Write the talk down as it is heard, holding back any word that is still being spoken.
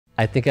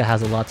I think it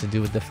has a lot to do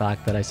with the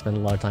fact that I spend a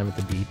lot of time at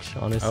the beach,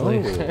 honestly.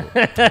 Oh.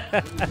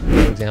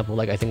 For example,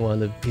 like I think one of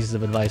the pieces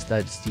of advice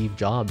that Steve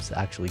Jobs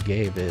actually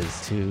gave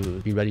is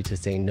to be ready to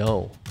say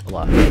no a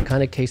lot. The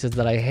kind of cases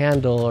that I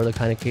handle are the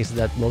kind of cases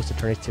that most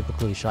attorneys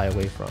typically shy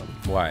away from.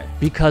 Why?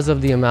 Because of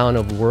the amount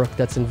of work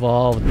that's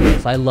involved.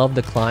 If I love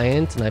the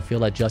client and I feel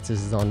that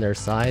justice is on their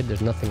side,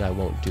 there's nothing I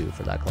won't do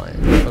for that client.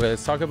 Okay,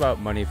 let's talk about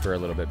money for a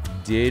little bit.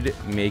 Did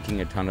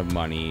making a ton of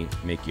money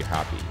make you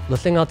happy? The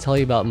thing I'll tell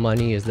you about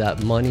money is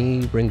that money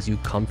brings you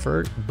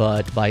comfort,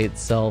 but by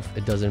itself,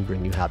 it doesn't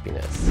bring you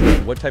happiness.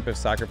 What type of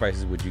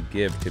sacrifices would you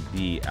give to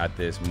be at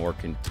this more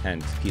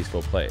content,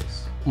 peaceful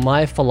place?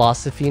 My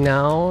philosophy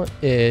now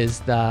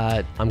is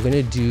that I'm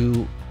gonna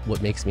do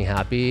what makes me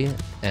happy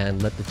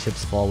and let the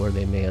chips fall where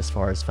they may as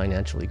far as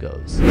financially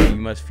goes. You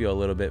must feel a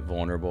little bit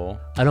vulnerable.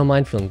 I don't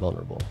mind feeling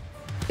vulnerable.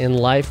 In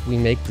life, we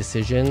make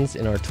decisions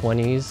in our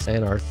 20s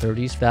and our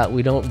 30s that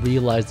we don't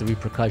realize the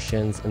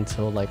repercussions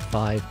until like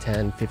 5,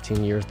 10,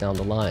 15 years down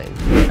the line.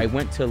 I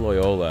went to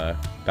Loyola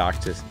back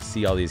to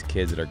see all these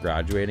kids that are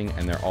graduating,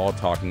 and they're all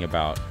talking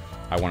about,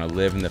 I want to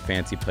live in the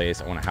fancy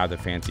place, I want to have the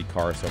fancy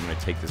car, so I'm going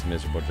to take this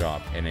miserable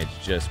job. And it's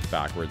just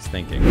backwards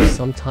thinking.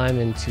 Sometime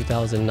in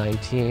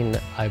 2019,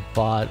 I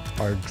bought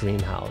our dream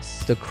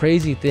house. The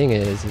crazy thing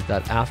is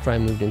that after I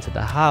moved into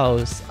the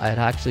house, I had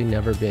actually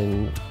never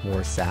been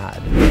more sad.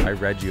 I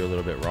read you a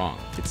little bit wrong.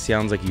 It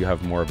sounds like you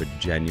have more of a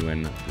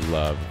genuine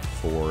love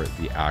for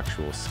the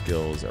actual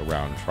skills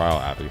around trial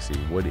advocacy.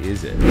 What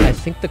is it? I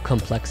think the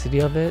complexity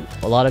of it.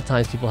 A lot of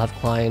times people have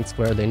clients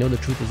where they know the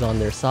truth is on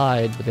their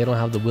side, but they don't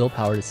have the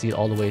willpower to see it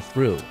all the way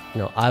through.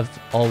 You know, I've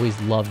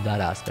always loved that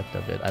aspect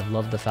of it. I've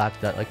loved the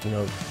fact that, like, you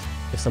know,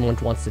 if someone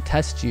wants to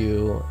test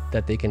you,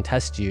 that they can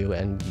test you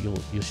and you'll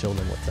show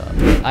them what's up.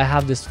 I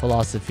have this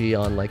philosophy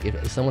on, like,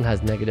 if someone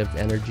has negative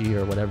energy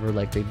or whatever,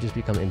 like, they just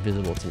become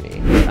invisible to me.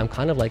 I'm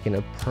kind of like in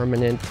a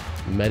permanent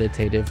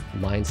meditative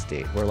mind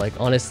state where, like,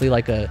 honestly,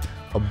 like a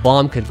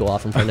bomb could go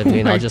off in front of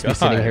me and I'll just be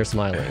sitting here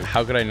smiling.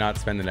 How could I not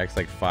spend the next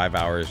like 5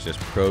 hours just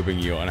probing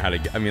you on how to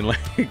get, I mean, like,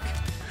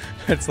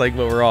 that's like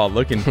what we're all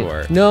looking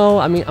for. No,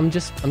 I mean, I'm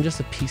just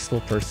a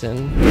peaceful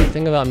person. The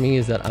thing about me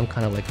is that I'm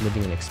kind of like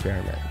living an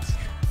experiment.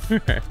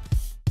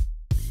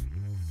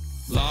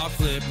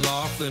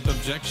 LawFlip,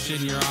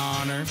 objection, Your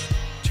Honor.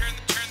 Turn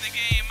the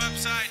game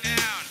upside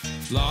down.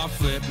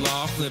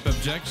 LawFlip,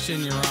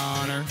 objection, Your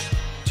Honor.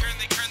 Turn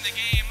the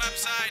game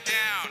upside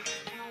down.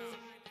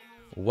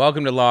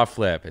 Welcome to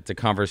LawFlip. It's a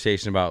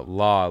conversation about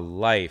law,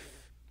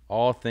 life,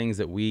 all things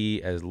that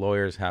we as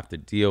lawyers have to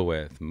deal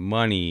with.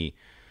 Money,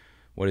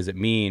 what does it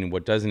mean?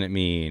 What doesn't it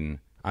mean?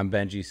 I'm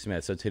Benjy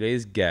Smith. So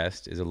today's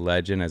guest is a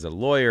legend as a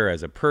lawyer,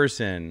 as a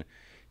person.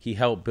 He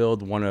helped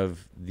build one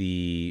of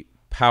the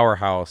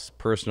powerhouse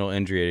personal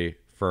injury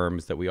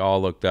firms that we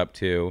all looked up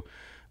to.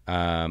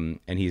 And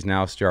he's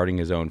now starting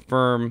his own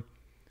firm,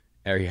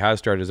 or he has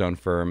started his own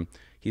firm.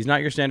 He's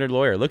not your standard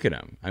lawyer. Look at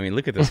him. I mean,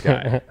 look at this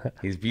guy.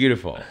 He's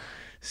beautiful.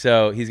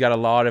 So he's got a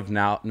lot of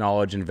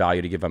knowledge and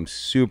value to give. I'm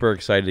super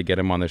excited to get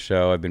him on the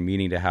show. I've been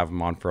meaning to have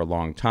him on for a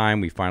long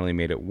time. We finally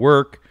made it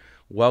work.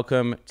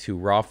 Welcome to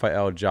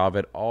Raphael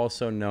Javid,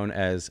 also known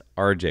as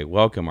RJ.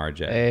 Welcome,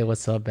 RJ. Hey,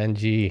 what's up,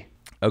 Benji?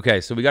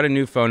 Okay, so we got a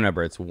new phone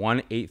number. It's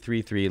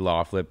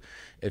 1-833-LawFlip.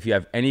 If you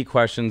have any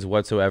questions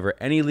whatsoever,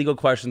 any legal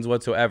questions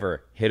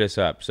whatsoever, hit us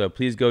up. So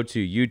please go to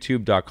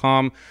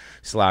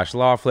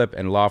youtube.com/LawFlip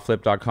and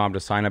lawflip.com to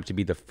sign up to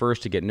be the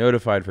first to get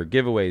notified for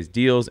giveaways,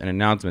 deals, and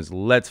announcements.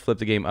 Let's flip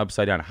the game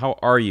upside down. How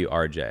are you,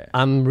 RJ?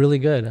 I'm really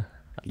good.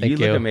 Thank you. You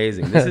look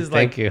amazing. This is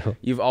like, Thank you.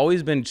 You've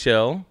always been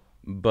chill,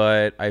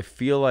 but I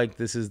feel like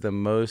this is the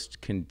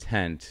most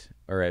content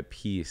or at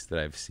peace that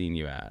I've seen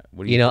you at.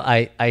 What do you know,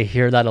 think? I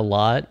hear that a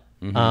lot.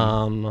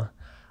 Mm-hmm.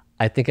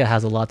 I think it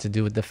has a lot to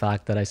do with the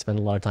fact that I spend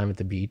a lot of time at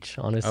the beach,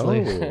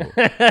 honestly. Oh.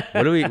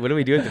 What do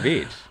we do at the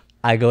beach?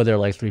 I go there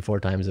like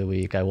 3-4 times a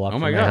week. I walk Oh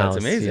from my my God, house.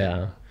 that's amazing.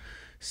 Yeah.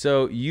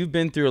 So you've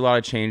been through a lot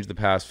of change the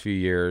past few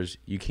years.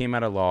 You came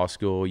out of law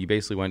school. You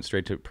basically went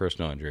straight to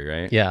personal injury,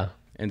 right? Yeah.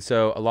 And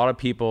so a lot of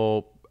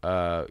people,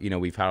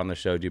 we've had on the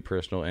show do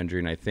personal injury.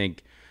 And I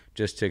think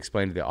just to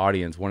explain to the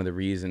audience, one of the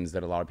reasons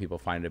that a lot of people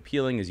find it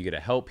appealing is you get to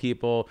help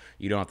people.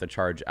 You don't have to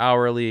charge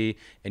hourly.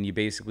 And you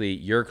basically,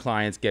 your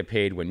clients get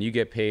paid when you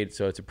get paid.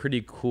 So it's a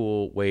pretty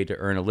cool way to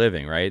earn a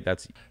living, right?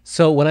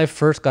 So when I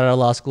first got out of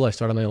law school, I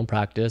started my own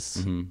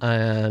practice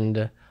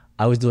and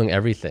I was doing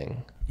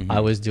everything. I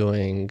was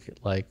doing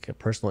like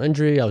personal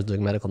injury. I was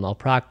doing medical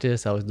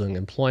malpractice. I was doing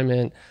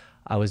employment.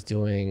 I was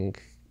doing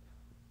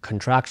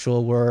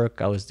contractual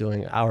work. I was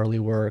doing hourly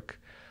work.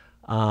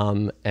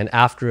 And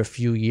after a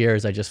few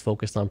years, I just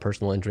focused on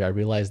personal injury. I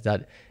realized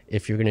that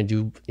if you're going to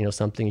do,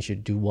 something, you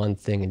should do one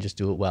thing and just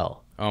do it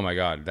well. Oh my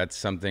God. That's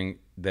something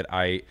that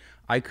I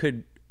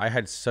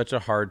had such a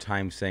hard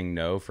time saying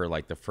no for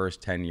like the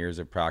first 10 years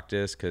of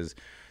practice, because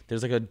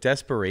there's like a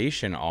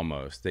desperation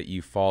almost that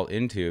you fall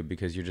into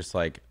because you're just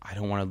like, I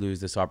don't want to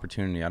lose this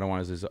opportunity. I don't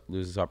want to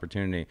lose this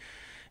opportunity.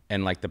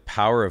 And like the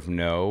power of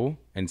no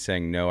and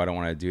saying, no, I don't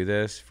want to do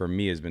this, for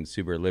me has been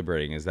super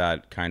liberating. Is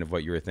that kind of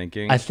what you were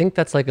thinking? I think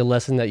that's like a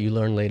lesson that you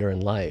learn later in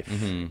life,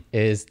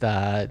 is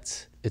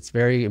that it's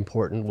very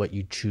important what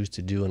you choose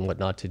to do and what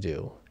not to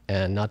do,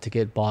 and not to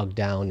get bogged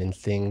down in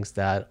things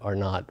that are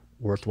not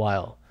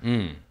worthwhile.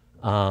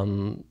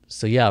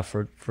 So yeah,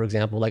 for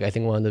example, like I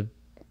think one of the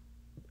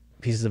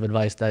pieces of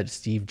advice that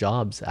Steve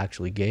Jobs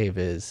actually gave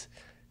is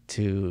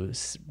to,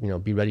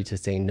 be ready to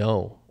say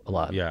no a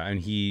lot. Yeah, and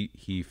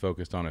he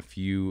focused on a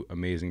few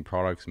amazing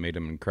products, made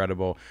them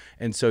incredible.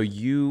 And so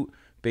you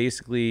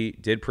basically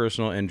did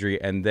personal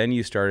injury, and then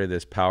you started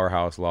this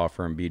powerhouse law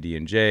firm,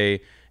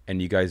 BD&J,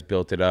 and you guys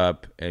built it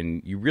up,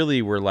 and you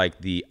really were like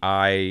the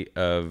eye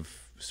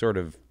of sort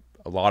of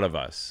a lot of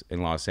us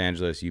in Los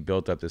Angeles. You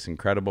built up this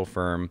incredible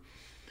firm.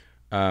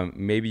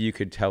 Maybe you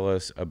could tell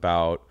us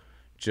about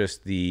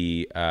just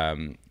the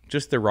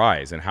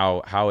rise and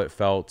how it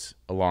felt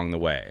along the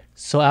way.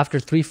 So after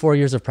 3-4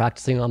 years of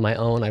practicing on my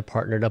own, I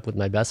partnered up with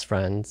my best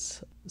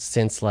friends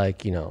since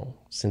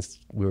since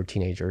we were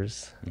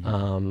teenagers.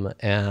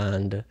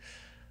 And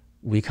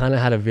we kind of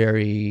had a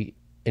very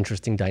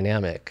interesting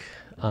dynamic.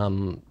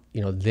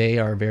 They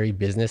are very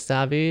business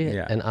savvy,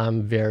 and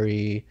I'm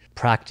very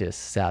practice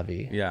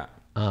savvy. Yeah.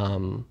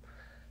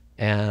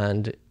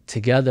 And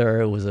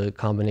together it was a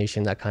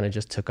combination that kind of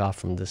just took off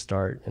from the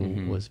start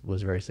and was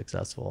very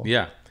successful.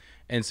 Yeah.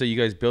 And so you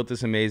guys built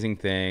this amazing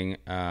thing,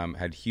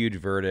 had huge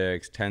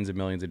verdicts, tens of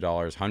millions of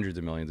dollars, hundreds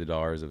of millions of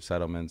dollars of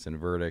settlements and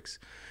verdicts.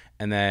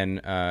 And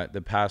then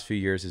the past few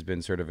years has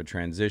been sort of a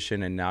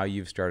transition, and now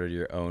you've started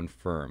your own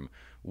firm.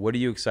 What are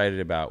you excited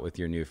about with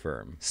your new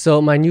firm?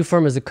 So my new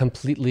firm is a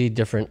completely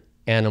different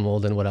animal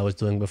than what I was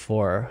doing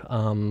before.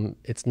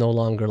 It's no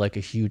longer like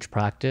a huge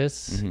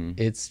practice.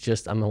 It's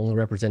just, I'm only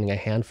representing a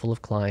handful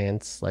of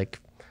clients. Like,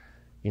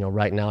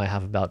 right now I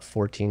have about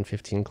 14,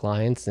 15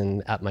 clients,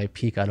 and at my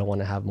peak, I don't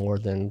want to have more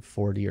than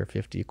 40 or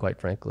 50, quite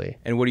frankly.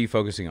 And what are you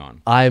focusing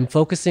on? I'm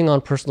focusing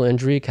on personal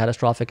injury,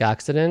 catastrophic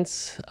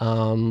accidents,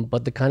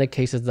 but the kind of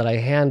cases that I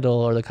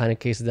handle are the kind of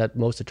cases that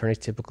most attorneys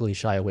typically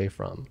shy away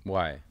from.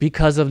 Why?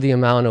 Because of the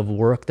amount of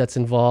work that's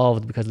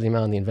involved, because of the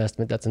amount of the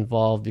investment that's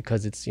involved,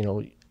 because it's,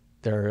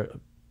 they're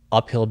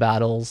uphill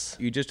battles.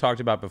 You just talked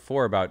about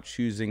before about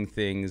choosing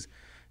things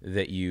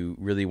that you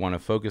really want to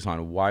focus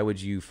on. Why would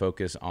you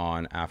focus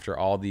on, after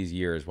all these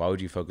years, why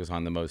would you focus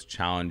on the most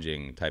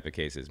challenging type of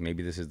cases?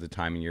 Maybe this is the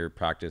time in your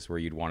practice where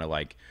you'd want to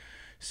like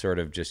sort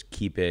of just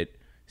keep it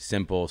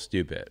simple,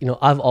 stupid.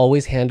 I've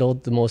always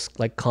handled the most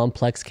like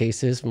complex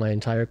cases my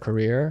entire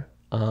career.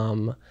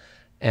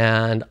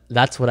 And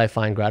that's what I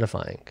find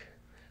gratifying.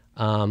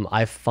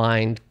 I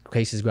find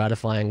cases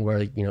gratifying where,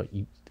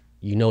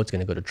 it's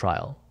going to go to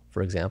trial,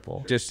 for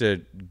example. Just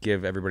to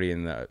give everybody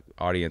in the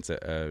audience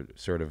a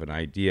sort of an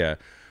idea,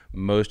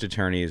 most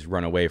attorneys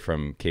run away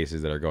from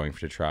cases that are going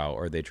to trial,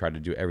 or they try to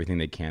do everything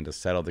they can to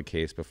settle the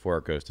case before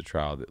it goes to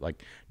trial.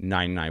 Like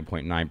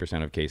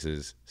 99.9% of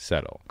cases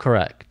settle.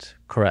 Correct.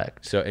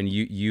 So, and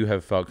you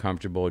have felt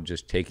comfortable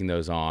just taking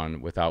those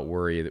on without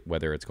worry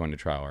whether it's going to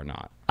trial or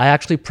not. I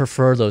actually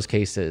prefer those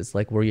cases,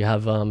 like where you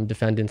have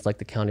defendants like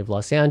the County of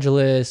Los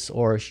Angeles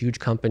or huge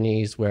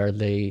companies where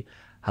they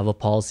have a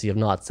policy of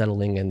not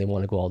settling and they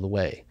want to go all the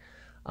way.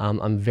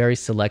 I'm very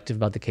selective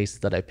about the cases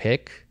that I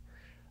pick.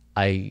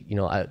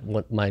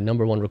 My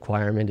number one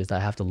requirement is that I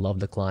have to love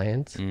the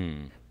client.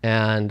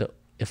 And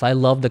if I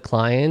love the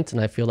client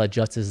and I feel that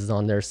justice is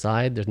on their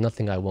side, there's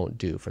nothing I won't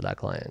do for that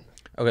client.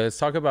 Okay, let's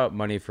talk about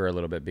money for a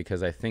little bit,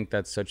 because I think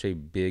that's such a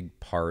big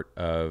part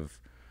of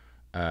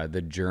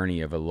the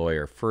journey of a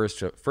lawyer.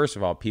 First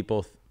of all,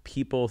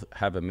 people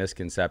have a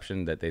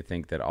misconception that they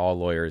think that all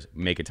lawyers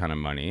make a ton of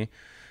money.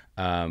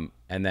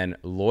 And then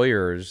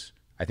lawyers,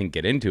 I think,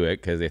 get into it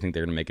because they think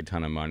they're going to make a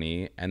ton of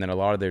money. And then a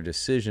lot of their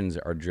decisions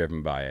are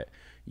driven by it.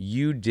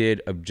 You did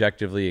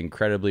objectively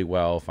incredibly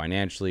well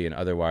financially and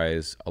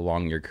otherwise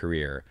along your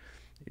career.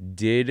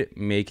 Did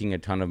making a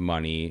ton of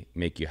money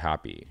make you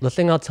happy? The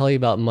thing I'll tell you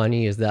about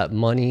money is that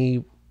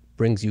money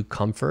brings you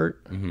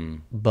comfort,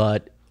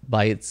 but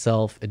by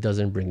itself, it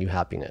doesn't bring you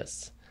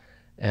happiness.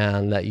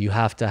 And that you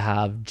have to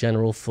have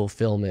general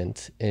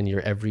fulfillment in your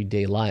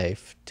everyday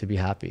life to be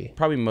happy.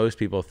 Probably most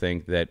people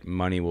think that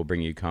money will bring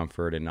you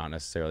comfort and not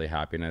necessarily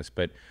happiness,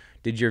 but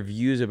did your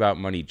views about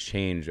money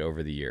change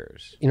over the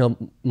years?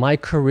 My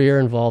career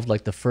involved,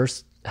 like the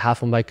first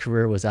half of my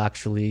career was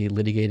actually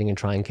litigating and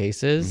trying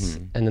cases.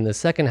 And then the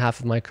second half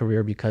of my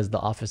career, because the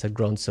office had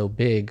grown so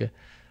big,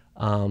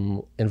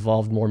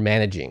 involved more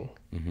managing.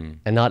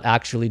 And not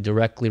actually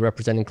directly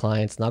representing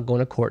clients, not going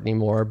to court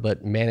anymore,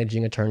 but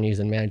managing attorneys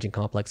and managing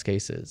complex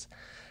cases.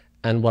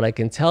 And what I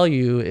can tell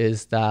you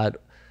is that,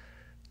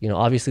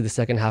 obviously the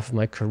second half of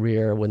my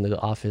career when the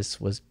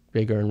office was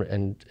bigger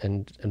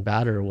and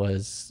badder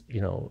was,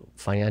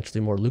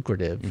 financially more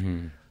lucrative.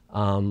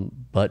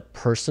 But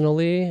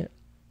personally,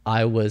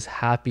 I was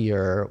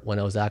happier when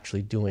I was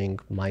actually doing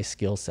my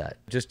skill set.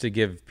 Just to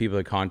give people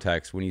the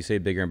context, when you say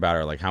bigger and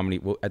badder, like how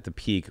many, at the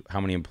peak, how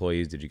many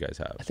employees did you guys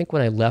have? I think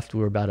when I left, we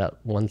were about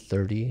at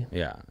 130.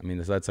 Yeah. I mean,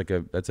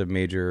 that's a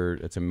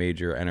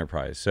major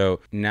enterprise.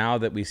 So now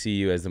that we see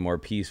you as the more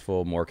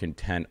peaceful, more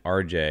content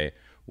RJ,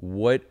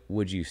 what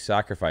would you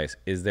sacrifice?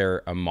 Is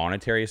there a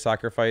monetary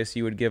sacrifice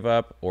you would give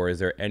up? Or is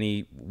there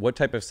what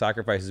type of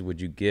sacrifices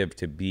would you give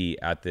to be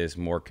at this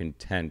more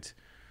content,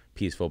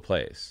 peaceful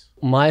place?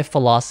 My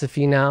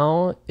philosophy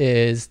now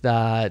is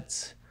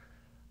that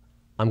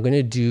I'm going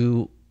to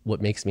do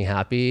what makes me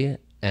happy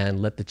and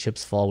let the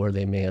chips fall where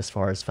they may as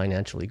far as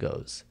financially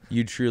goes.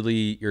 You're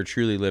truly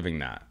living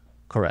that.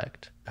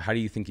 Correct. How do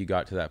you think you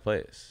got to that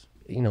place?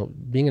 You know,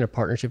 being in a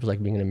partnership is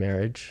like being in a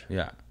marriage.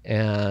 Yeah.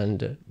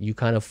 And you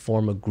kind of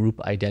form a group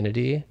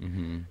identity.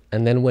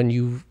 And then when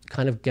you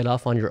kind of get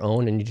off on your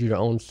own and you do your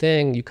own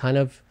thing, you kind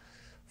of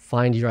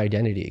find your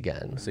identity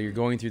again. So you're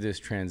going through this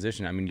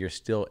transition. I mean, you're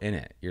still in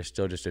it. You're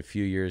still just a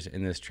few years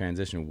in this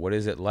transition. What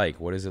is it like?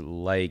 What is it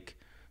like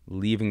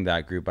leaving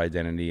that group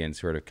identity and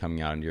sort of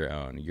coming out on your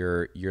own?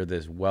 You're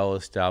this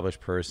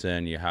well-established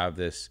person. You have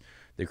the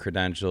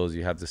credentials,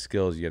 you have the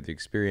skills, you have the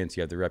experience,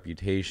 you have the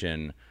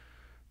reputation.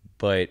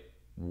 But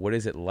what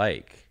is it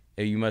like?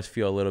 You must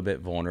feel a little bit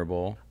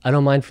vulnerable. I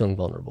don't mind feeling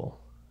vulnerable.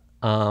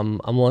 I'm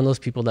one of those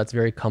people that's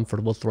very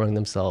comfortable throwing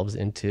themselves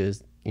into,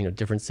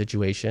 different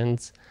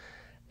situations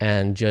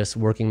and just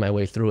working my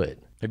way through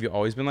it. Have you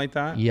always been like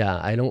that? Yeah,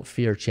 I don't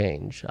fear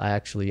change. I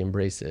actually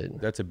embrace it.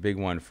 That's a big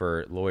one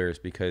for lawyers,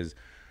 because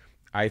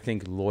I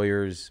think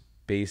lawyers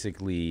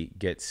basically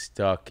get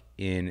stuck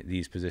in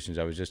these positions.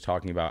 I was just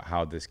talking about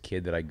how this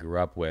kid that I grew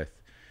up with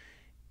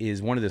is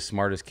one of the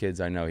smartest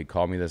kids I know. He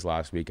called me this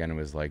last weekend and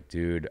was like,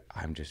 dude,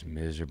 I'm just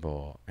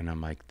miserable. And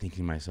I'm like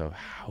thinking to myself,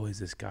 how is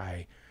this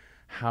guy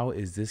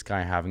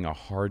having a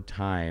hard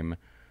time,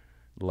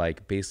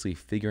 like basically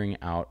figuring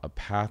out a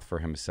path for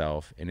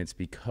himself? And it's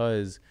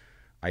because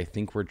I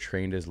think we're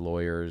trained as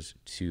lawyers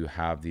to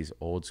have these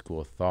old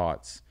school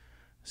thoughts.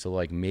 So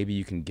like maybe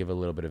you can give a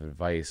little bit of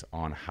advice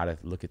on how to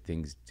look at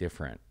things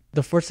different.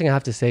 The first thing I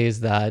have to say is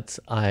that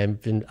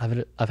I've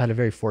had a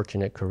very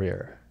fortunate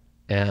career.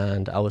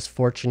 And I was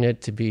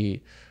fortunate to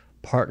be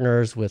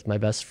partners with my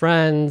best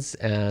friends.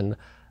 And,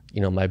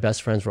 my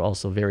best friends were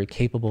also very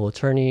capable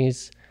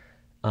attorneys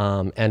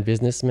and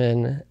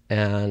businessmen.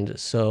 And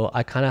so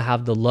I kind of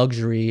have the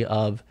luxury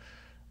of,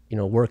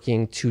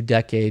 working 2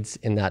 decades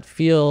in that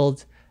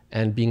field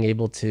and being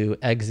able to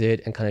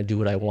exit and kind of do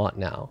what I want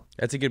now.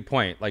 That's a good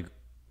point. Like,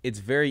 it's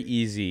very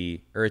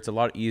easy, or it's a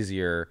lot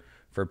easier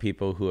for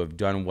people who have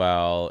done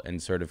well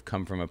and sort of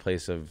come from a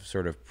place of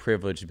sort of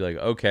privilege to be like,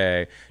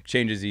 okay,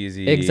 change is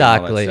easy.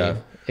 Exactly.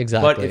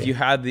 But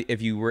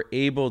if you were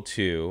able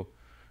to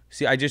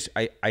see,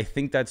 I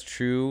think that's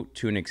true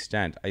to an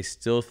extent. I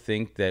still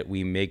think that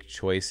we make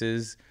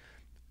choices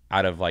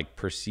out of like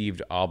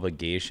perceived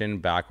obligation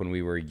back when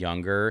we were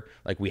younger.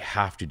 Like, we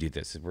have to do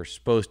this. We're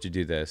supposed to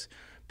do this.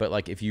 But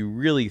like, if you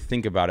really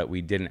think about it,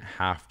 we didn't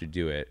have to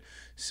do it.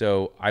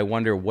 So I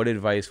wonder, what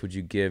advice would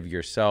you give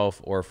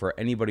yourself, or for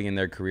anybody in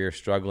their career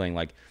struggling?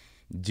 Like,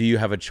 do you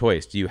have a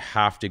choice? Do you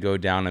have to go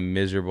down a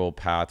miserable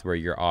path where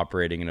you're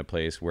operating in a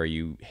place where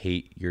you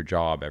hate your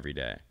job every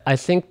day? I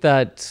think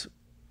that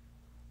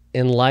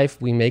in life,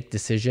 we make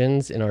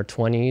decisions in our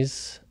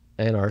 20s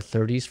and our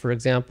 30s, for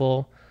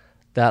example,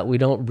 that we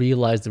don't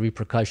realize the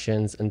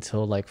repercussions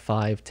until like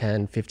 5,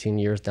 10, 15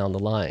 years down the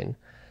line.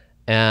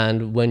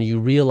 And when you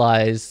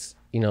realize,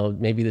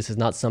 maybe this is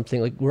not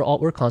something, like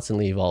we're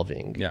constantly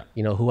evolving. Yeah.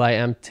 Who I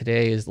am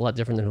today is a lot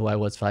different than who I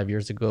was 5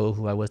 years ago,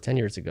 who I was 10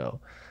 years ago.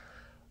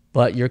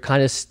 But you're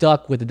kind of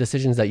stuck with the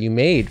decisions that you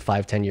made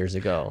 5, 10 years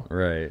ago.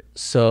 Right.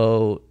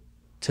 So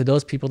to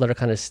those people that are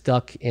kind of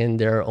stuck in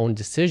their own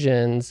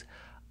decisions,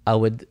 I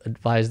would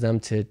advise them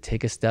to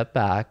take a step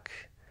back,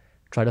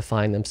 try to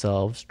find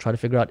themselves, try to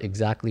figure out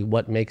exactly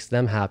what makes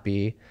them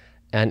happy.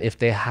 And if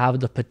they have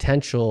the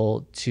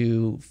potential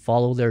to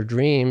follow their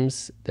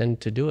dreams, then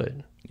to do it.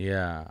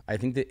 Yeah, I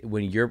think that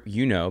when you're,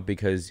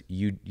 because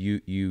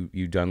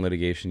you've done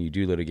litigation, you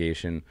do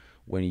litigation.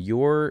 When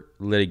you're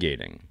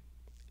litigating,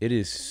 it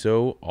is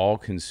so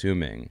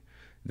all-consuming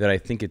that I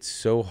think it's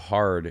so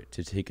hard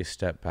to take a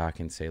step back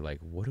and say, like,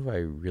 what do I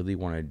really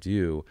want to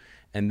do?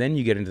 And then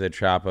you get into the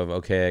trap of,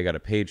 okay, I got a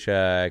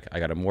paycheck, I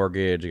got a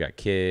mortgage, I got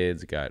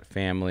kids, I got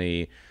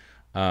family.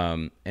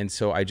 And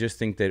so I just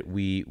think that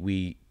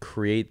we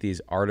create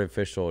these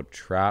artificial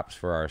traps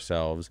for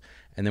ourselves,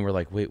 and then we're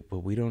like, wait, but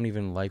we don't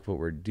even like what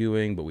we're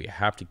doing, but we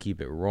have to keep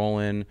it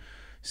rolling.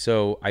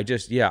 So I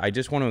just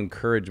want to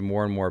encourage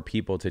more and more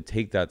people to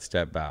take that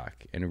step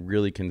back and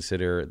really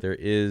consider there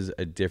is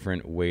a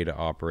different way to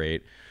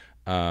operate.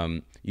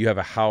 You have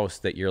a house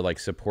that you're like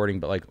supporting,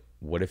 but like,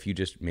 what if you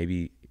just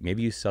maybe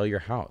you sell your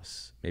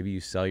house? Maybe you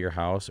sell your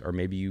house, or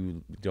maybe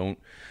you don't.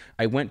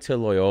 I went to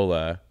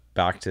Loyola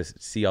back to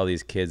see all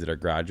these kids that are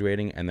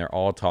graduating, and they're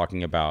all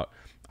talking about,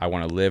 I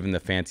want to live in the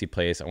fancy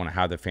place. I want to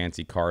have the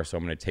fancy car. So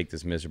I'm going to take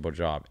this miserable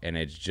job. And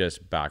it's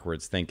just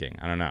backwards thinking.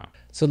 I don't know.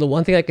 So the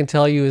one thing I can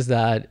tell you is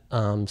that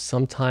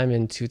sometime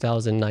in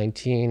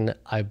 2019,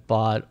 I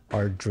bought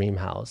our dream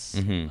house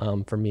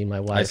for me and my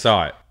wife. I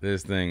saw it.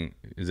 This thing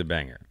is a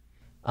banger.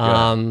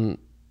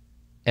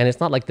 And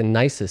it's not like the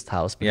nicest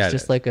house, but it's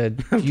just like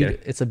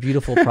it's a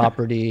beautiful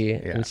property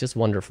and it's just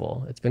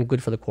wonderful. It's been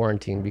good for the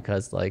quarantine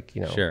because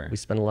we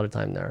spend a lot of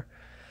time there.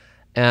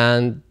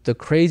 And the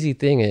crazy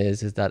thing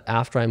is that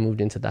after I moved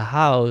into the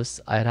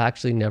house, I had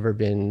actually never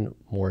been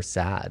more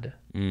sad.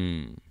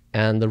 And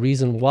the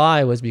reason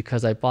why was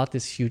because I bought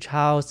this huge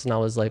house and I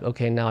was like,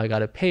 okay, now I got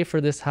to pay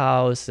for this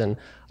house and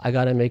I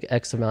got to make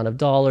X amount of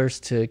dollars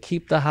to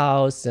keep the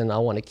house and I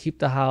want to keep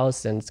the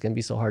house and it's going to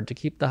be so hard to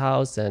keep the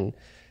house and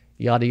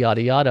yada,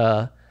 yada,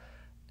 yada.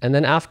 And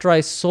then after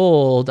I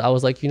sold, I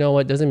was like, you know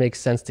what, it doesn't make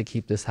sense to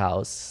keep this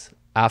house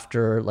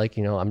after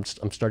I'm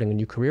starting a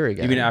new career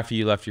again. Even after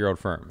you left your old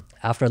firm?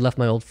 After I left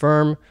my old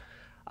firm,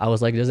 I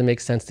was like, it doesn't make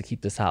sense to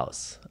keep this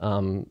house.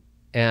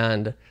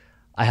 And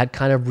I had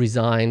kind of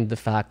resigned the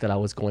fact that I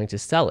was going to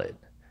sell it.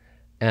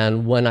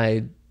 And when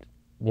I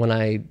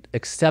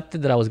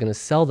accepted that I was going to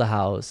sell the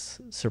house,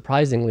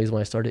 surprisingly is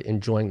when I started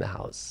enjoying the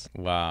house.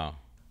 Wow.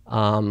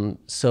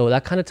 So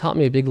that kind of taught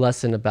me a big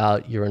lesson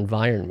about your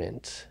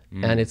environment.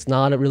 And it's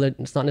not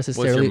necessarily.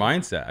 What's your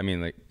mindset? I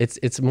mean,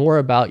 it's more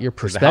about your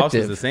perspective. The house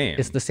is the same.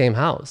 It's the same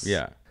house.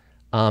 Yeah.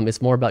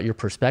 It's more about your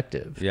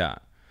perspective. Yeah.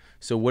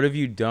 So what have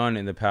you done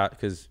in the past?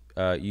 Because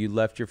you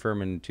left your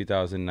firm in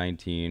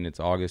 2019. It's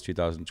August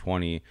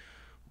 2020.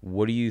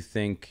 What do you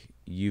think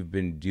you've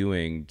been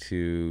doing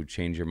to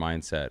change your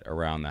mindset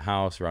around the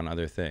house, around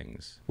other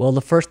things? Well,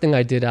 the first thing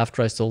I did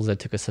after I sold is I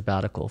took a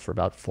sabbatical for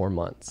about 4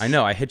 months. I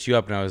know. I hit you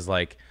up and I was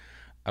like,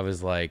 I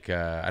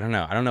don't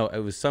know. It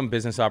was some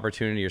business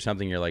opportunity or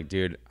something. You're like,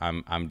 dude,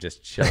 I'm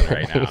just chilling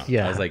right now.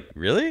 Yeah. I was like,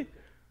 really?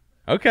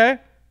 Okay.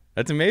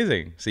 That's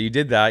amazing. So you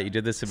did that. You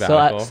did the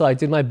sabbatical. So I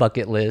did my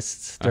bucket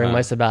list during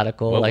my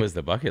sabbatical. What was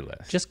the bucket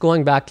list? Just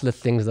going back to the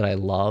things that I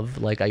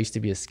love. Like I used to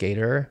be a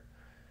skater.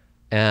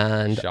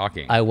 And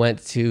shocking. I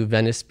went to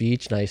Venice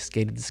Beach and I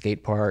skated the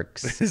skate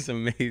parks. This is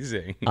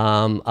amazing.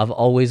 I've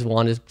always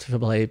wanted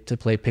to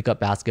play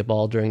pickup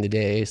basketball during the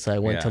day. So I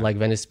went to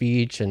Venice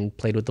Beach and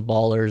played with the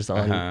ballers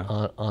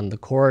on the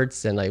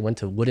courts. And I went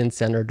to Wooden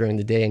Center during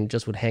the day and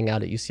just would hang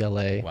out at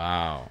UCLA.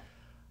 Wow.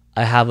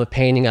 I have a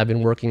painting I've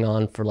been working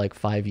on for like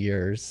 5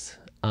 years.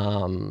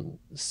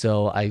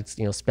 So I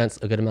spent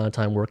a good amount of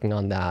time working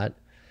on that.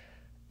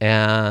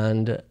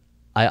 And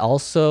I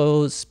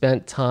also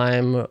spent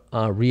time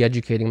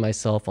re-educating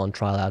myself on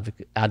trial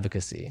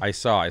advocacy. I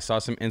saw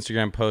some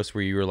Instagram posts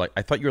where you were like,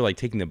 I thought you were like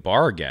taking the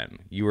bar again.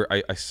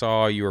 I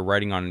saw you were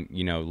writing on,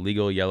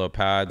 legal yellow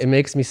pads. It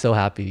makes me so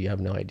happy. You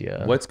have no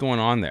idea. What's going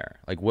on there?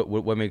 Like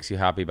what makes you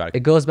happy about it?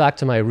 It goes back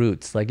to my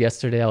roots. Like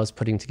yesterday I was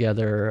putting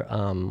together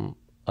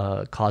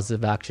a cause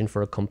of action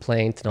for a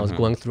complaint and I was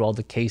going through all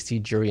the KC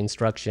jury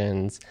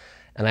instructions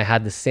and I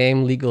had the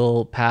same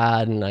legal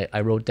pad and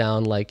I wrote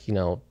down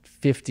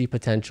 50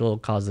 potential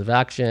causes of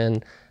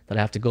action that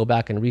I have to go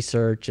back and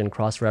research and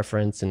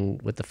cross-reference and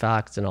with the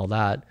facts and all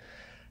that.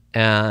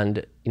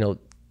 And,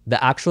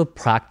 the actual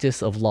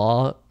practice of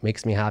law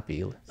makes me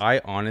happy.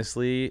 I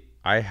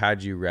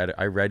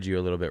read you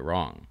a little bit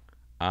wrong.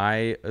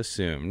 I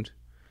assumed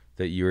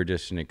that you were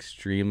just an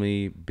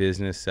extremely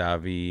business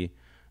savvy,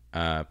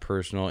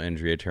 personal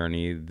injury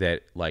attorney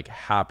that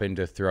happened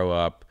to throw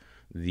up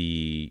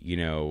I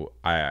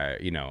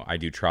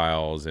do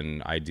trials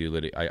and I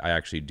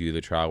actually do the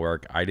trial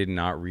work. I did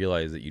not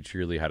realize that you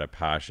truly had a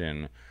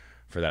passion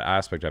for that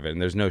aspect of it. And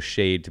there's no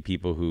shade to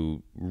people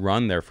who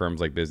run their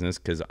firms like business,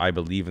 because I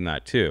believe in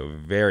that too,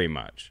 very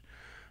much.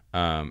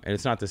 And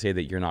it's not to say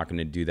that you're not going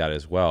to do that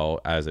as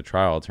well as a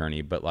trial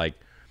attorney, but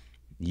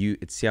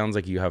it sounds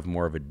like you have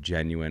more of a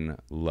genuine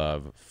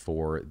love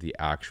for the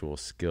actual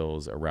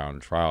skills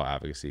around trial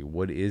advocacy.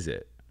 What is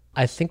it?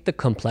 I think the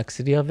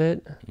complexity of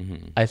it,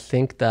 I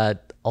think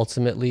that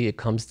ultimately it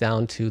comes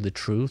down to the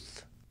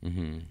truth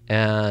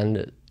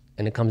and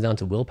it comes down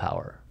to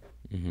willpower.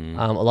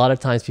 A lot of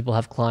times people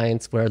have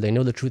clients where they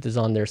know the truth is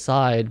on their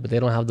side, but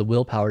they don't have the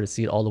willpower to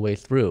see it all the way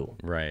through.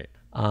 Right.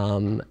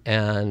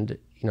 And,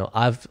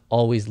 I've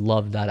always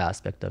loved that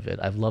aspect of it.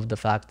 I've loved the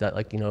fact that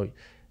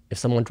if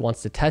someone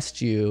wants to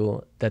test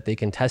you, that they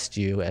can test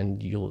you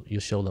and you'll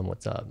show them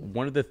what's up.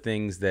 One of the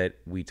things that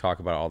we talk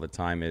about all the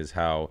time is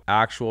how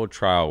actual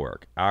trial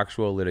work,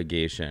 actual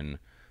litigation,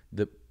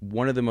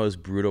 one of the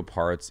most brutal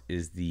parts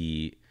is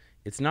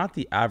it's not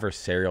the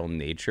adversarial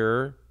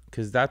nature,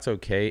 because that's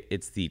okay.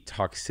 It's the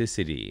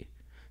toxicity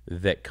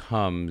that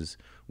comes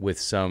with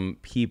some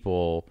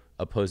people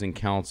opposing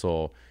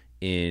counsel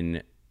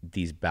in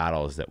these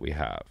battles that we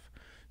have.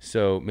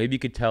 So maybe you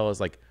could tell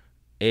us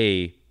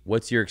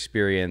what's your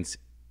experience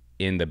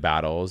in the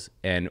battles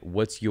and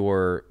what's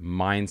your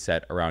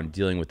mindset around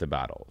dealing with the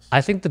battles?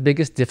 I think the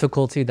biggest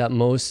difficulty that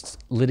most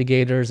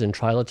litigators and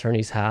trial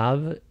attorneys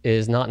have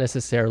is not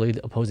necessarily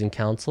the opposing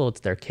counsel,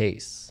 it's their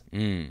case.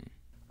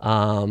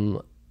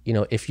 you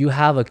know, if you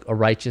have a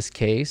righteous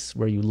case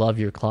where you love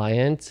your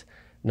client,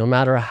 no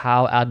matter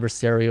how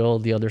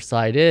adversarial the other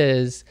side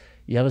is,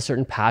 you have a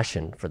certain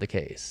passion for the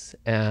case.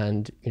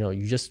 And, you know,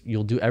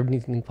 you'll do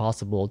everything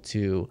possible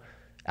to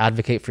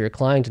advocate for your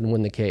client and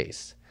win the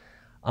case.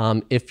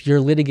 If you're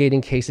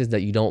litigating cases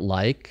that you don't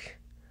like,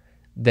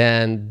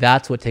 then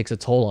that's what takes a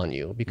toll on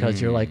you,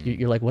 because you're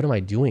like, what am I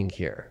doing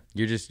here?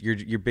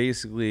 You're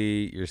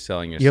basically, you're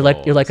selling your You're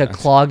soul. you're like a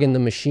clog in the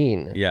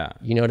machine. Yeah.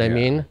 You know what I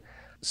mean?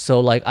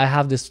 So like I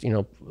have this, you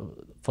know,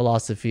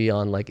 philosophy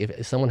on like,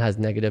 if someone has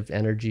negative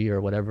energy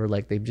or whatever,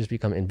 like they just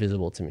become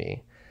invisible to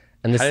me.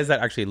 And how does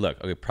that actually look?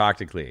 Okay,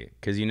 practically,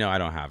 because you know I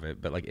don't have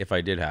it, but like if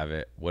I did have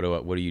it, what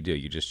do you do?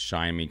 You just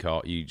shine me,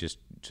 you just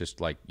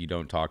like you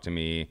don't talk to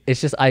me. It's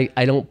just I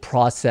don't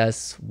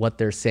process what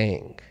they're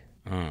saying.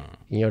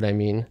 You know what I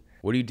mean?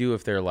 What do you do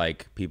if they're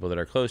like people that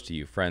are close to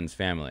you, friends,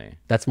 family?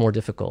 That's more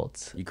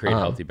difficult. You create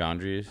healthy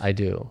boundaries? I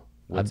do.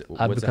 What's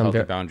a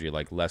healthy boundary?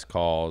 Like less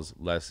calls,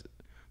 less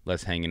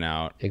hanging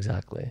out?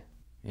 Exactly.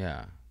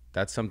 Yeah.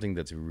 That's something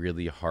that's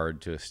really hard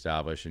to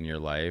establish in your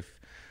life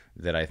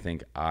that I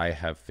think I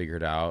have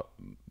figured out,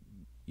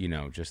 you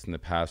know, just in the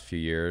past few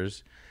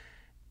years.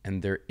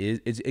 And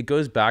it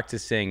goes back to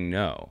saying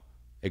no.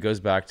 It goes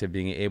back to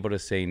being able to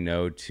say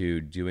no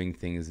to doing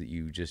things that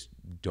you just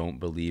don't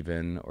believe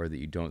in or that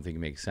you don't think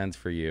make sense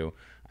for you.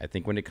 I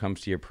think when it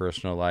comes to your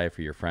personal life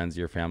or your friends,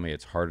 your family,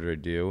 it's harder to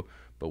do.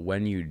 But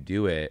when you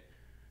do it,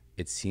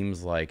 it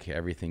seems like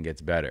everything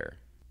gets better.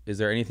 Is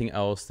there anything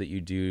else that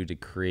you do to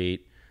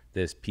create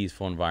this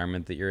peaceful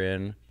environment that you're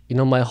in? You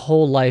know, my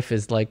whole life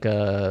is like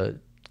a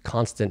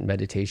constant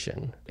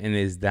meditation. And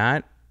is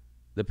that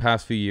the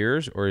past few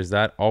years, or is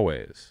that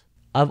always?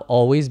 I've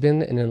always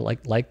been in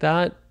like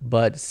that,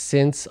 but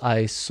since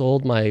I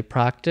sold my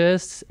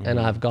practice and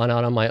I've gone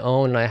out on my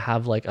own, and I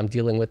have like, I'm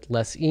dealing with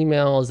less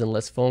emails and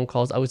less phone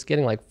calls. I was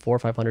getting like 400 or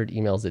 500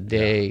 emails a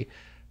day. Yeah.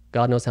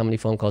 God knows how many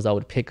phone calls I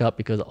would pick up,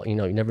 because, you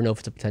know, you never know if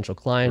it's a potential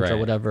client or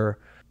whatever.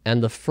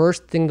 And the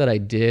first thing that I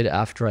did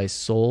after I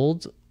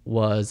sold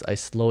was I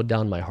slowed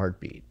down my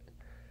heartbeat,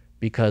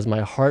 because my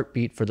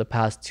heartbeat for the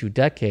past 2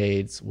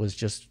 decades was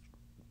just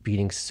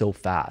beating so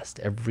fast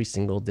every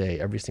single day.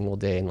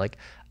 And like,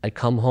 I'd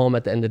come home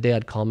at the end of the day,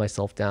 I'd calm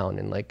myself down,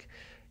 and like,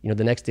 you know,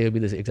 the next day would be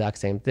the exact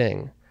same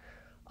thing.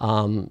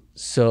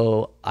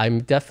 So I'm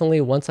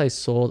definitely, once I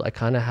sold, I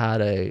kind of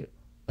had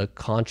a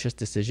conscious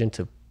decision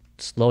to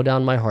slow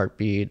down my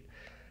heartbeat.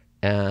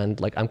 And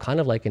like, I'm kind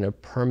of like in a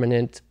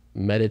permanent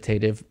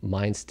meditative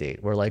mind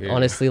state where like,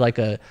 honestly, like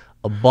a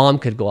bomb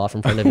could go off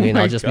in front of me and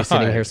I'll just be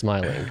sitting here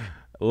smiling.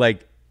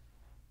 Like,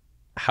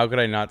 how could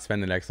I not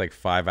spend the next like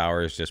 5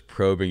 hours just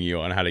probing you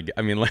on how to get,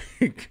 I mean,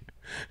 like,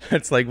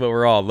 that's like what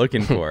we're all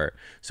looking for.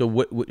 So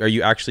what are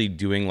you actually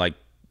doing? Like,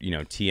 you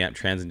know,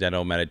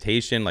 transcendental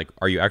meditation? Like,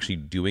 are you actually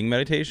doing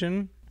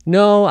meditation?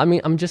 No, I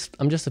mean, I'm just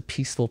a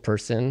peaceful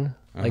person.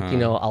 Like, you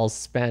know, I'll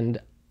spend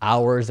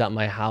hours at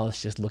my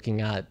house just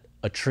looking at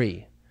a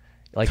tree.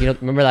 Like, you know,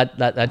 remember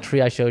that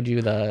tree I showed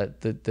you,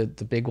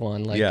 the big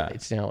one? Like,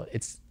 it's, you know,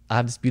 I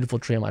have this beautiful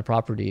tree on my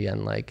property,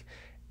 and like,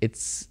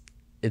 it's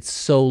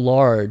so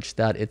large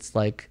that it's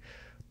like,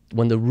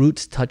 when the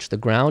roots touch the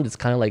ground, it's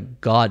kind of like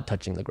God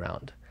touching the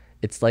ground.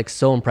 It's like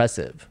so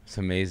impressive. It's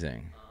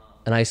amazing.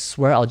 And I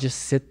swear I'll just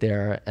sit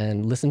there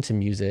and listen to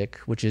music,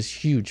 which is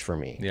huge for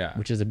me. Yeah.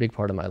 Which is a big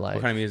part of my life.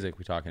 What kind of music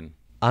we talking?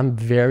 I'm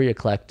very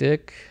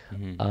eclectic.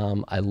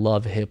 I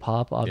love hip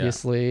hop,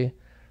 obviously,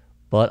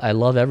 but I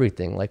love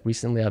everything. Like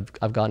recently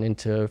I've gotten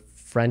into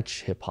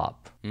French hip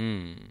hop.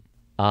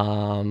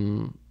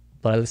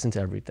 But I listen to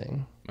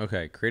everything.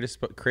 Okay, create a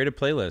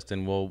playlist,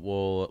 and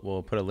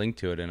we'll put a link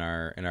to it in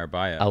our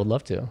bio. I would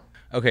love to.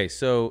 Okay,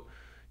 so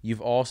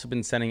you've also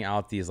been sending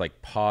out these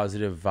like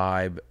positive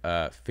vibe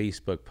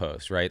Facebook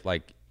posts, right?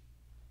 Like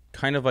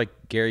kind of like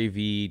Gary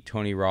V,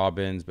 Tony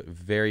Robbins, but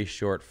very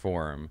short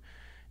form.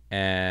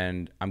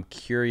 And I'm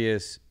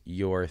curious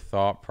your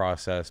thought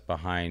process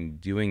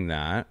behind doing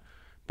that,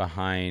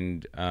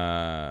 behind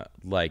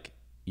like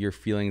your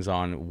feelings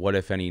on what,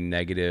 if any,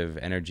 negative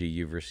energy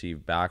you've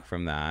received back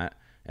from that,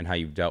 and how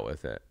you've dealt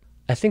with it.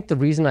 I think the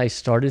reason I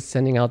started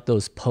sending out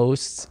those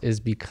posts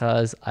is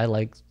because I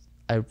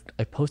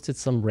posted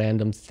some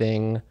random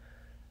thing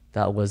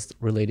that was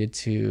related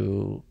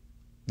to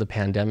the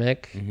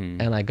pandemic,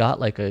 and I got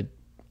like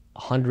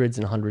hundreds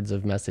and hundreds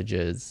of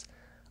messages,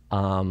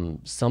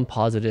 some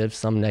positive,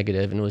 some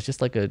negative, and it was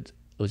just like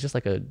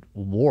a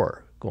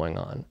war going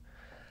on,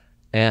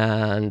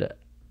 and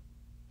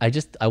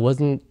I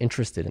wasn't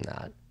interested in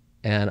that.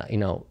 And you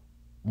know,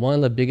 one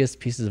of the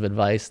biggest pieces of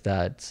advice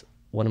that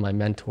one of my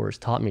mentors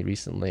taught me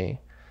recently,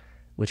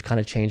 which kind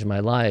of changed my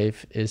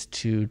life, is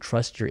to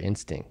trust your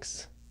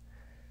instincts.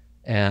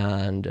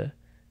 And,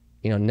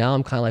 you know, now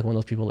I'm kind of like one of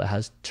those people that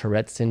has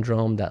Tourette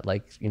syndrome, that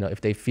like, you know,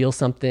 if they feel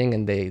something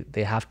and they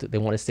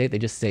want to say it, they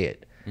just say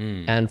it.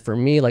 And for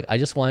me, like, I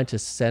just wanted to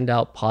send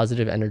out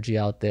positive energy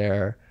out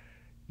there,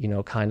 you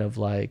know, kind of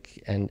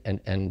like, and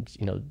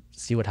you know,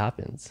 see what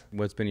happens.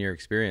 What's been your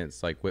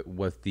experience like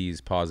with these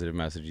positive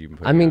messages you've been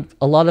putting I mean, out?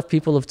 a lot of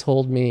people have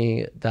told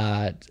me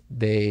that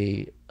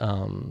they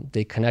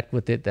connect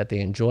with it, that they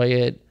enjoy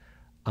it.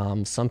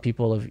 Some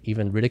people have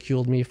even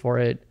ridiculed me for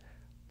it,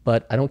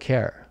 but I don't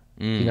care.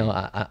 You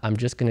know, I'm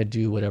just going to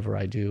do whatever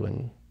I do.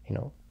 And, you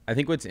know, I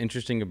think what's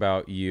interesting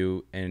about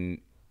you, and,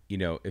 you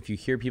know, if you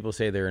hear people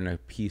say they're in a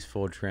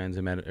peaceful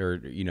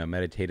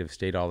meditative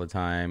state all the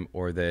time,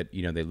 or that,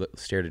 you know, they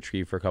stare at a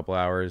tree for a couple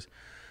hours,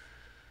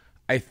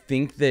 I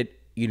think that,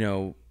 you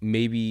know,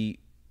 maybe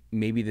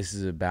this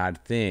is a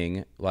bad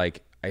thing.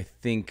 Like, I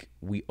think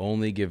we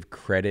only give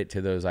credit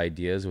to those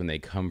ideas when they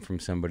come from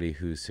somebody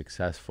who's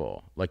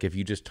successful. Like, if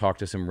you just talk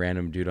to some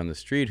random dude on the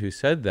street who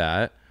said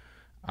that,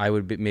 I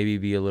would maybe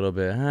be a little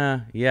bit,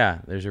 yeah,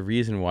 there's a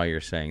reason why you're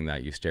saying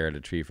that. You stare at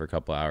a tree for a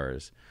couple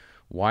hours.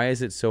 Why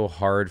is it so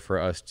hard for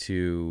us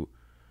to,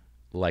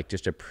 like,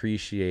 just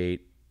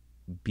appreciate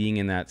being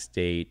in that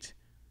state,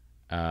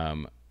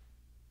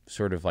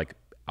 sort of like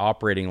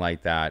operating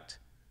like that,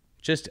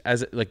 just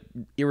as, like,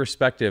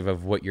 irrespective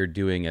of what you're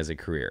doing as a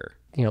career?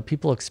 You know,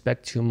 people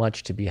expect too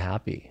much to be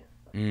happy.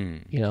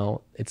 You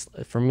know,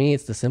 for me,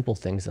 it's the simple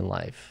things in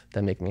life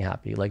that make me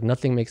happy. Like,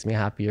 nothing makes me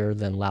happier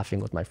than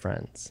laughing with my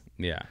friends.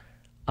 Yeah.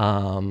 You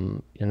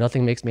know,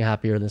 nothing makes me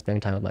happier than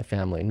spending time with my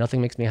family. Nothing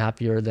makes me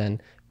happier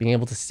than being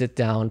able to sit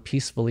down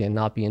peacefully and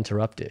not be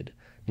interrupted.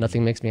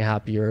 Nothing makes me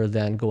happier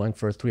than going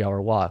for a 3-hour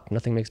walk.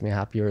 Nothing makes me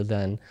happier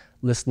than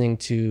listening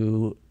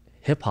to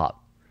hip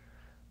hop.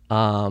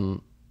 And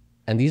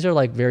these are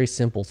like very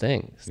simple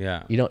things.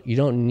 Yeah. You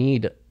don't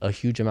need a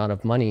huge amount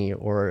of money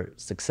or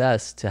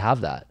success to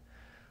have that.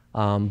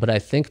 But I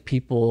think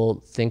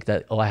people think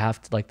that, I have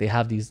to, like, they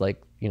have these,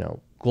 like, you know,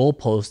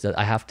 goalposts that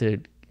I have to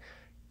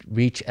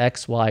reach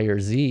X, Y, or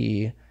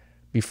Z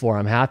before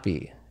I'm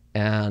happy.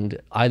 And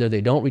either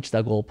they don't reach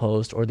that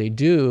goalpost, or they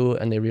do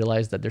and they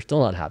realize that they're still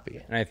not happy.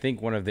 And I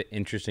think one of the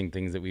interesting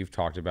things that we've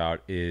talked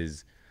about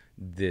is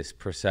this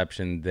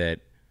perception that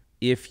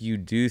if you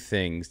do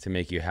things to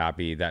make you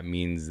happy, that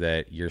means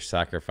that you're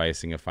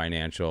sacrificing a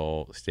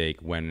financial stake,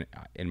 when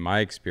in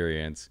my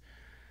experience,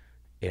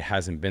 it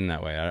hasn't been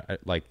that way. I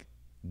like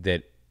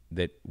that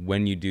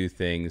when you do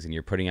things and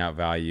you're putting out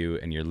value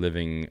and you're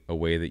living a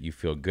way that you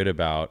feel good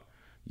about,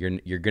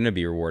 you're going to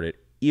be rewarded,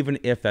 even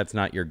if that's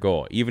not your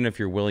goal, even if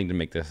you're willing to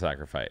make the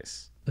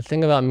sacrifice. The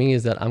thing about me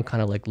is that I'm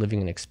kind of like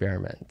living an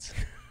experiment.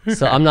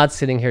 So I'm not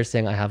sitting here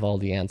saying I have all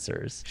the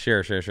answers.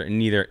 Sure.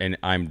 Neither, and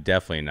I'm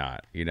definitely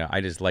not. You know, I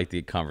just like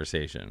the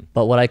conversation.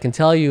 But what I can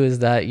tell you is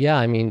that, yeah,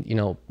 I mean, you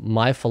know,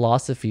 my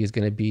philosophy is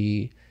going to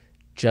be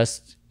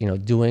just, you know,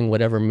 doing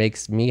whatever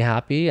makes me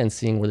happy and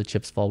seeing where the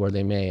chips fall where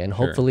they may. And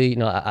hopefully, you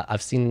know,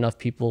 I've seen enough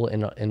people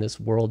in this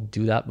world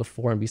do that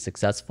before and be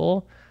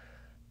successful.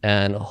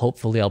 And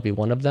hopefully I'll be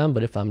one of them.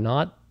 But if I'm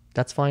not,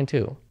 that's fine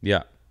too.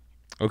 Yeah.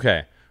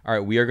 Okay. All right.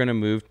 We are going to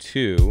move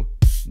to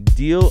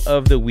Deal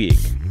of the Week.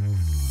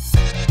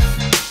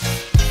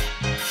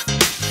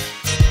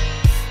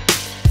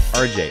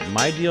 RJ,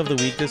 my deal of the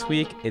week this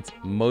week, it's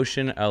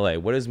Motion LA.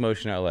 What is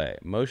Motion LA?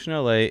 Motion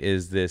LA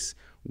is this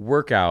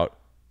workout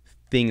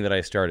thing that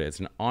I started. It's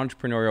an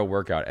entrepreneurial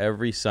workout.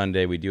 Every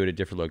Sunday we do it at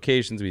different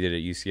locations. We did it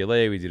at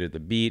UCLA. We did it at the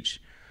beach.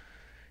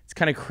 It's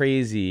kind of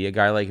crazy, a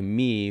guy like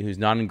me who's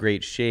not in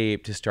great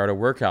shape, to start a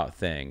workout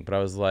thing. But I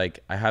was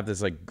like, I have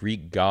this like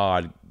Greek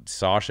god,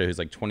 Sasha, who's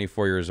like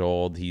 24 years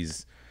old.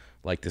 He's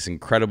like this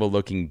incredible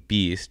looking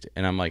beast.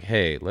 And I'm like,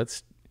 hey,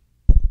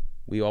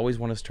 we always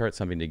want to start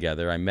something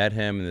together. I met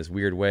him in this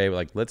weird way. We're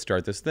like, let's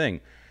start this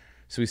thing.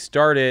 So we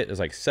start it. There's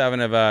like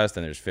 7 of us.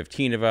 Then there's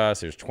 15 of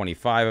us. There's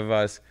 25 of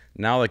us.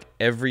 Now, like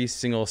every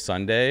single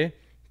Sunday,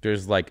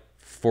 there's like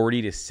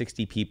 40 to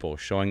 60 people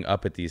showing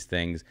up at these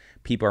things.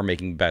 People are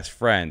making best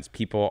friends.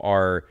 People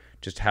are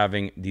just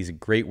having these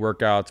great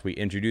workouts. We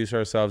introduce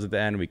ourselves at the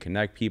end. We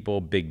connect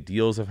people. Big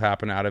deals have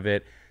happened out of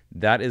it.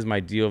 That is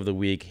my deal of the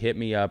week. Hit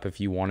me up if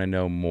you want to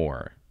know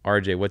more.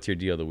 RJ, what's your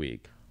deal of the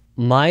week?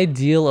 My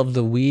deal of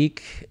the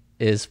week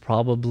is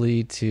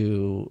probably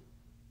to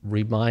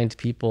remind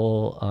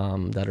people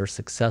that are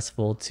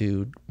successful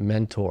to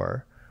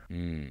mentor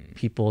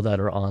people that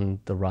are on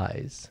the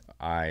rise.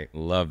 I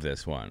love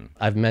this one.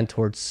 I've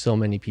mentored so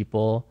many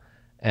people,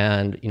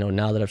 and you know,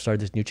 now that I've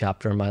started this new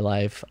chapter in my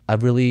life,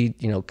 I've really,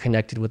 you know,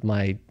 connected with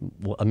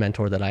a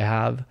mentor that I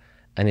have,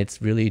 and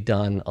it's really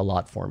done a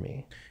lot for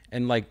me.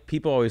 And like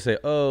people always say,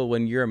 oh,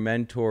 when you're a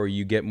mentor,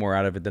 you get more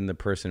out of it than the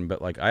person.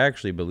 But like, I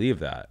actually believe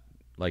that.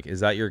 Like,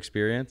 is that your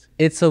experience?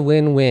 It's a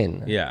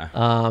win-win. Yeah.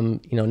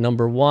 You know,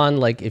 number one,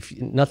 like if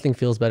nothing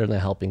feels better than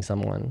helping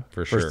someone.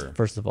 For sure.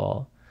 First of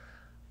all.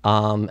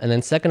 And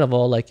then second of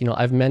all, like, you know,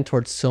 I've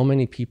mentored so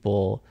many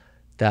people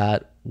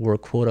that were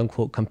quote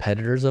unquote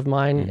competitors of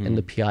mine in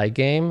the PI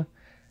game.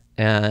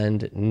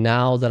 And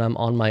now that I'm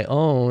on my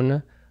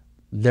own,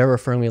 they're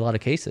referring me a lot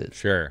of cases.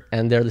 Sure.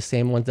 And they're the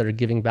same ones that are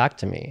giving back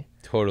to me.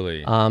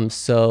 Totally.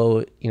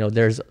 So, you know,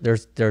 there's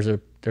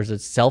a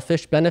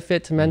selfish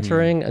benefit to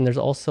mentoring, and there's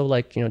also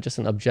like, you know, just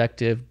an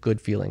objective good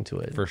feeling to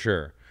it. For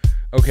sure.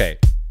 Okay.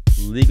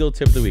 Legal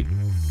tip of the week.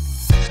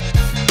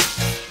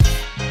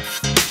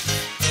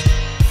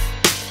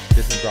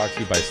 This is brought to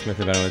you by Smith &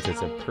 Benowitz.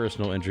 It's a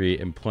personal injury,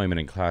 employment,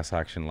 and class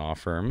action law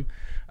firm.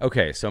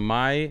 Okay, so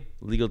my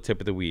legal tip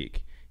of the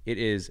week, it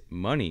is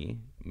money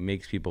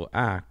makes people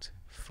act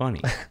funny.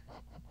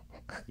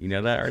 You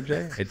know that,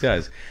 RJ? It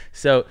does.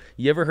 So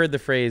you ever heard the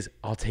phrase,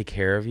 I'll take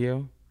care of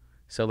you?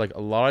 So like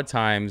a lot of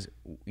times,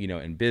 you know,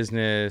 in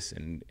business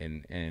and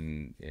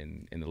in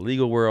the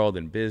legal world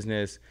and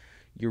business,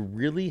 you're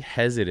really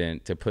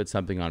hesitant to put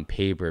something on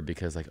paper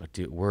because like, oh,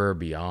 dude, we're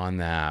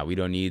beyond that. We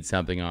don't need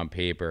something on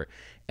paper.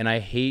 And I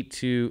hate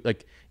to,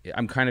 like,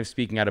 I'm kind of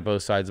speaking out of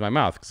both sides of my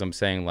mouth because I'm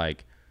saying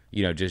like,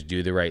 you know, just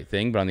do the right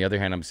thing. But on the other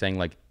hand, I'm saying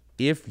like,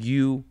 if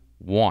you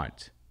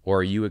want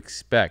or you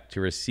expect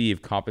to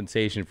receive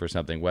compensation for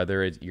something,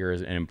 whether it's you're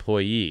an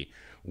employee,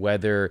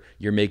 whether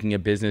you're making a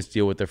business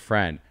deal with a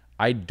friend,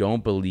 I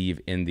don't believe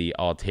in the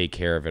I'll take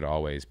care of it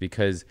always,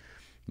 because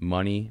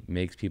money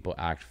makes people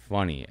act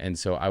funny. And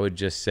so I would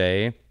just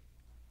say,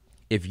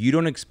 if you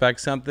don't expect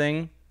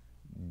something,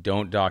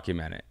 don't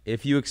document it.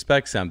 If you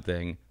expect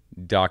something,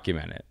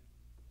 document it.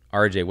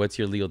 RJ, what's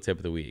your legal tip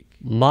of the week?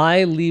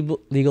 My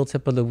legal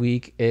tip of the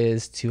week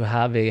is to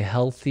have a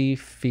healthy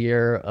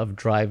fear of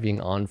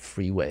driving on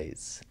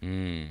freeways.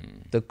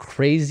 The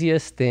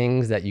craziest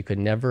things that you could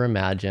never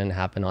imagine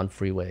happen on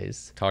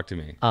freeways. Talk to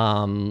me.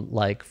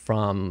 Like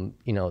from,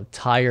 you know,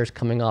 tires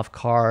coming off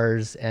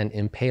cars and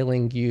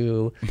impaling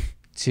you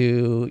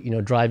to, you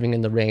know, driving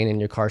in the rain and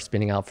your car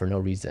spinning out for no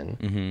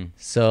reason.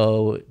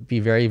 So be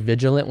very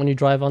vigilant when you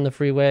drive on the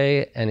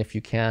freeway, and if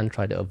you can,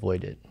 try to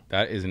avoid it.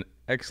 That is an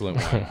excellent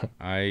one.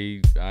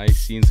 I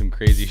seen some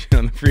crazy shit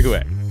on the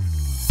freeway.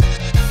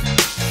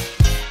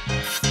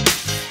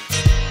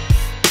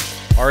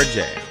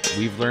 RJ,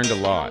 we've learned a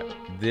lot.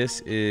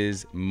 This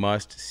is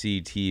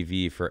must-see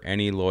TV for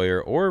any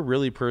lawyer or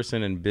really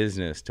person in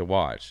business to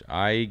watch.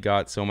 I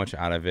got so much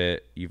out of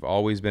it. You've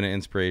always been an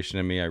inspiration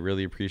to me. I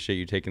really appreciate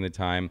you taking the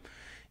time.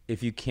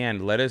 If you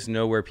can, let us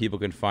know where people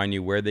can find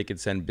you, where they could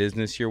send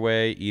business your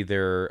way,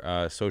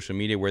 either social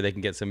media, where they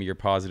can get some of your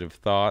positive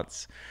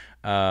thoughts.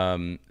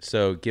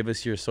 So give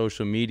us your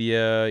social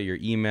media, your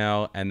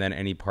email, and then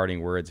any parting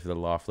words for the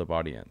LawFlip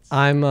audience.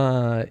 I'm,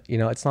 you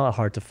know, it's not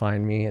hard to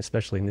find me,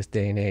 especially in this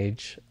day and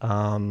age.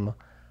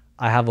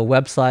 I have a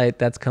website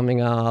that's coming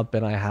up,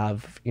 and I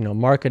have, you know,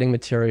 marketing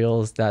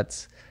materials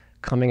that's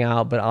coming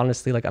out. But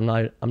honestly, like I'm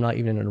not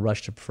even in a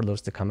rush for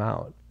those to come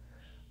out.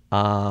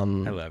 I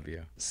love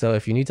you. So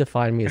if you need to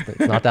find me, it's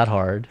not that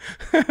hard.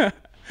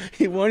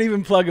 He won't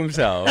even plug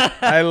himself.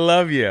 I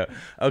love you.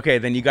 Okay,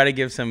 then you got to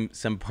give some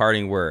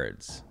parting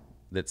words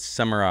that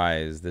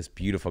summarize this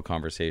beautiful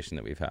conversation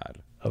that we've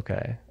had.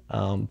 Okay.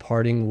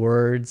 Parting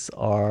words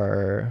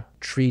are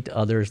treat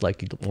others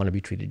like you want to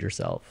be treated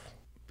yourself.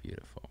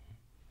 Beautiful.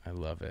 I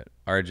love it.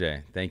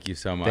 RJ, thank you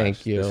so much.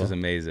 Thank you. This is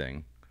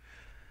amazing.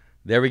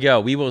 There we go.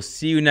 We will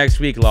see you next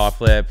week,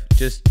 LawFlip.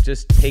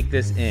 Just take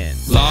this in.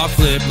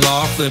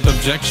 LawFlip,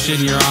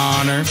 objection, Your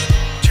Honor.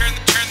 Turn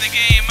the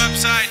game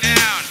upside down.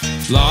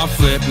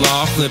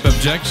 LawFlip,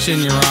 objection,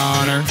 Your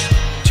Honor.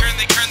 Turn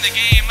the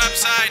game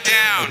upside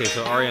down. Okay,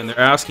 so Ariane, they're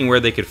asking where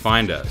they could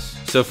find us.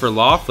 So for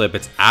LawFlip,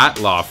 it's at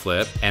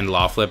LawFlip and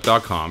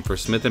LawFlip.com. For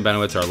Smith &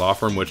 Benowitz, our law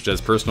firm, which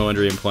does personal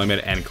injury,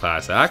 employment, and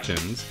class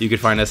actions, you can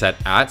find us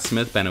at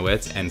Smith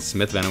Benowitz and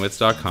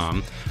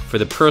SmithBenowitz.com. For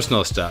the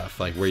personal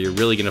stuff, like where you're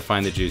really going to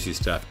find the juicy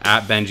stuff,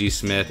 at Benjy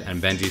Smith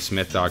and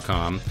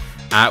BenjySmith.com.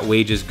 At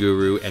Wages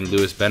Guru and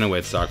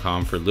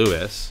LewisBenowitz.com for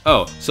Lewis.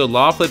 Oh, so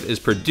LawFlip is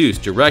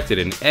produced, directed,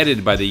 and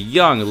edited by the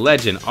young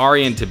legend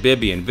Ariane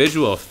Tabibi, and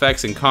visual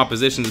effects and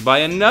compositions by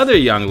another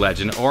young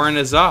legend, Oren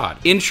Azad.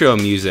 Intro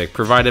music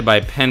provided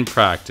by Pen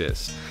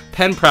Practice.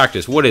 Pen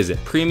Practice, what is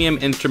it? Premium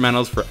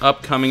instrumentals for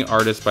upcoming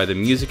artists by the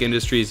music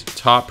industry's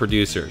top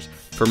producers.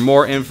 For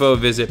more info,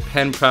 visit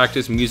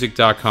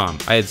penpracticemusic.com.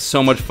 I had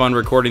so much fun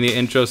recording the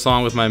intro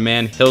song with my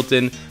man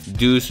Hilton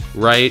Deuce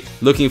Wright.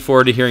 Looking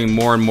forward to hearing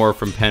more and more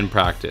from Pen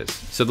Practice.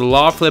 So the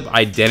LawFlip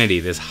identity,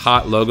 this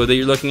hot logo that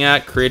you're looking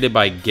at, created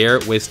by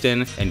Garrett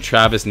Whiston and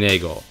Travis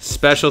Nagel.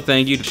 Special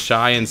thank you to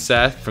Shai and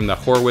Seth from the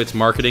Horwitz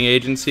Marketing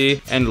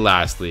Agency. And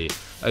lastly,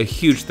 a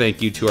huge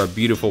thank you to our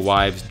beautiful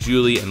wives,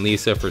 Julie and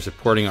Lisa, for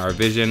supporting our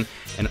vision,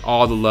 and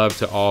all the love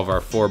to all of our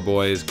 4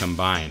 boys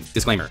combined.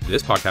 Disclaimer,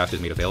 this podcast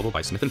is made available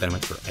by Smith &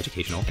 Benowitz for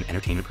educational and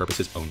entertainment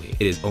purposes only.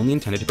 It is only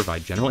intended to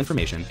provide general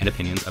information and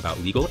opinions about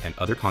legal and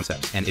other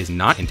concepts, and is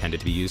not intended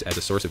to be used as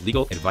a source of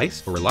legal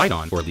advice or relied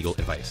on for legal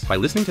advice. By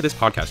listening to this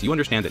podcast, you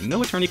understand that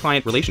no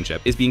attorney-client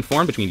relationship is being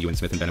formed between you and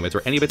Smith & Benowitz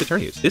or any of its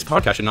attorneys. This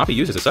podcast should not be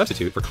used as a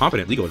substitute for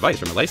competent legal advice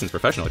from a licensed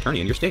professional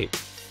attorney in your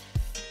state.